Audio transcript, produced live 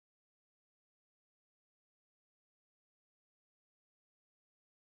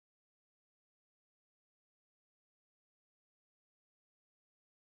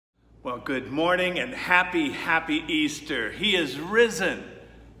Well, good morning and happy Easter. He is risen.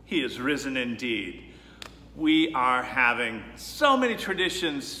 He is risen indeed. We are having so many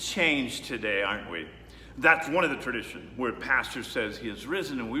traditions change today, aren't we? That's one of the traditions where pastor says he is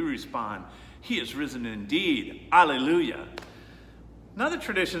risen and we respond, he is risen indeed. Alleluia. Another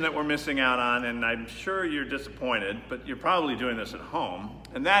tradition that we're missing out on, and I'm sure you're disappointed, but you're probably doing this at home,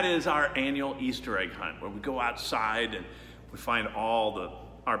 and that is our annual Easter egg hunt, where we go outside and we find all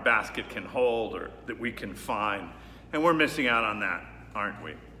our basket can hold or that we can find. And we're missing out on that, aren't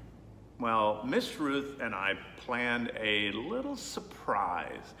we? Well, Miss Ruth and I planned a little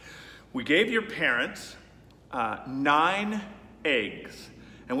surprise. We gave your parents 9 eggs,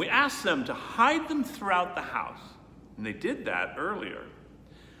 and we asked them to hide them throughout the house. And they did that earlier.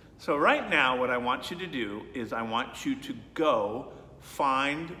 So right now, what I want you to do is I want you to go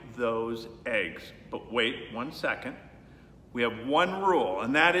find those eggs. But wait 1 second. We have one rule,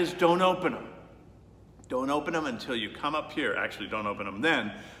 and that is don't open them. Don't open them until you come up here. Actually, don't open them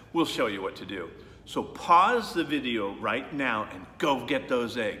then. We'll show you what to do. So pause the video right now and go get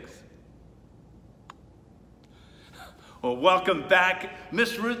those eggs. Well, welcome back.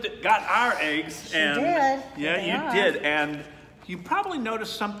 Miss Ruth got our eggs. She did. Yeah, you did. And you probably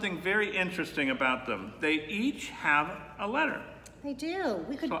noticed something very interesting about them. They each have a letter. They do.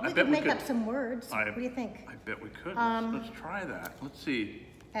 We could make up some words. What do you think? I bet we could. Let's try that. Let's see.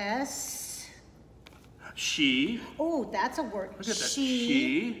 S. She. Oh, that's a word. Look at that.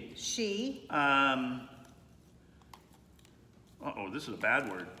 She. She. Uh-oh, this is a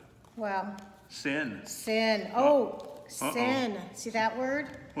bad word. Well. Sin. Sin. Oh, sin. See that word?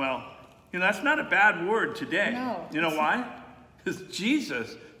 Well, that's not a bad word today. No. You know why? Because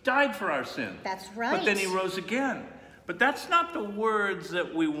Jesus died for our sin. That's right. But then he rose again. But that's not the words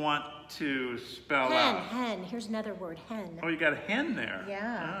that we want to spell out. Hen. Here's another word. Hen. Oh, you got a hen there.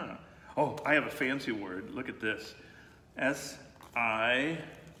 Yeah. Ah. Oh, I have a fancy word. Look at this. S-I-R.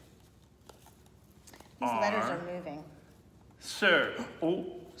 These letters are moving. Sir. Oh,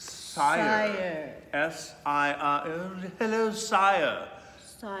 sire. S-I-R. Hello, sire.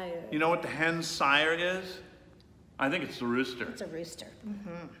 Sire. You know what the hen's sire is? I think it's the rooster. It's a rooster.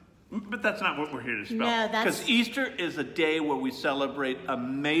 Mm-hmm. But that's not what we're here to spell. No, that's... Because Easter is a day where we celebrate an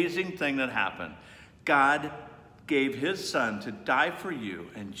amazing thing that happened. God gave his son to die for you,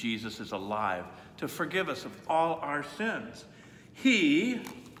 and Jesus is alive to forgive us of all our sins. Here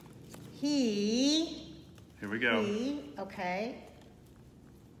we go. Okay.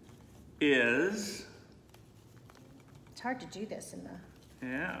 Is. It's hard to do this in the.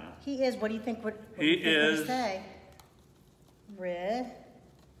 Yeah. He is. What do you think? What do he you think is. Would say? Risen.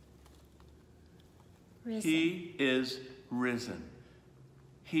 He is risen.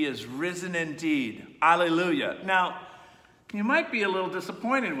 He is risen indeed. Alleluia. Now, you might be a little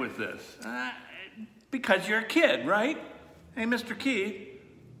disappointed with this because you're a kid, right? Hey, Mr. Keith.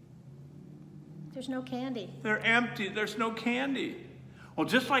 There's no candy. They're empty. There's no candy. Well,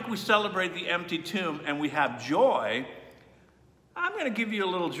 just like we celebrate the empty tomb and we have joy, I'm going to give you a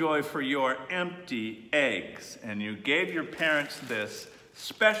little joy for your empty eggs. And you gave your parents this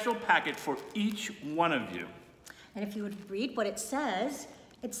special packet for each one of you. And if you would read what it says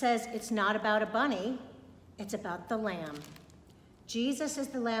it's not about a bunny, it's about the Lamb. Jesus is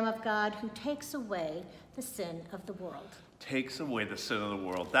the Lamb of God who takes away the sin of the world. Takes away the sin of the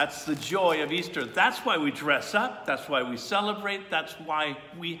world. That's the joy of Easter. That's why we dress up. That's why we celebrate. That's why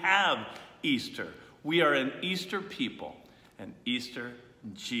we have Easter. We are an Easter people. And Easter,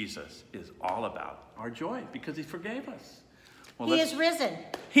 Jesus is all about our joy because he forgave us. Well, he is risen.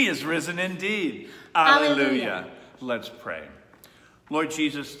 He is risen indeed. Alleluia. Alleluia. Let's pray. Lord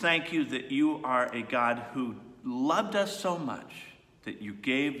Jesus, thank you that you are a God who loved us so much that you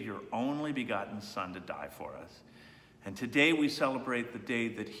gave your only begotten Son to die for us. And today we celebrate the day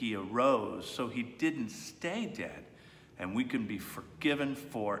that he arose so he didn't stay dead and we can be forgiven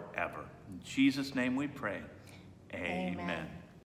forever. In Jesus' name we pray. Amen.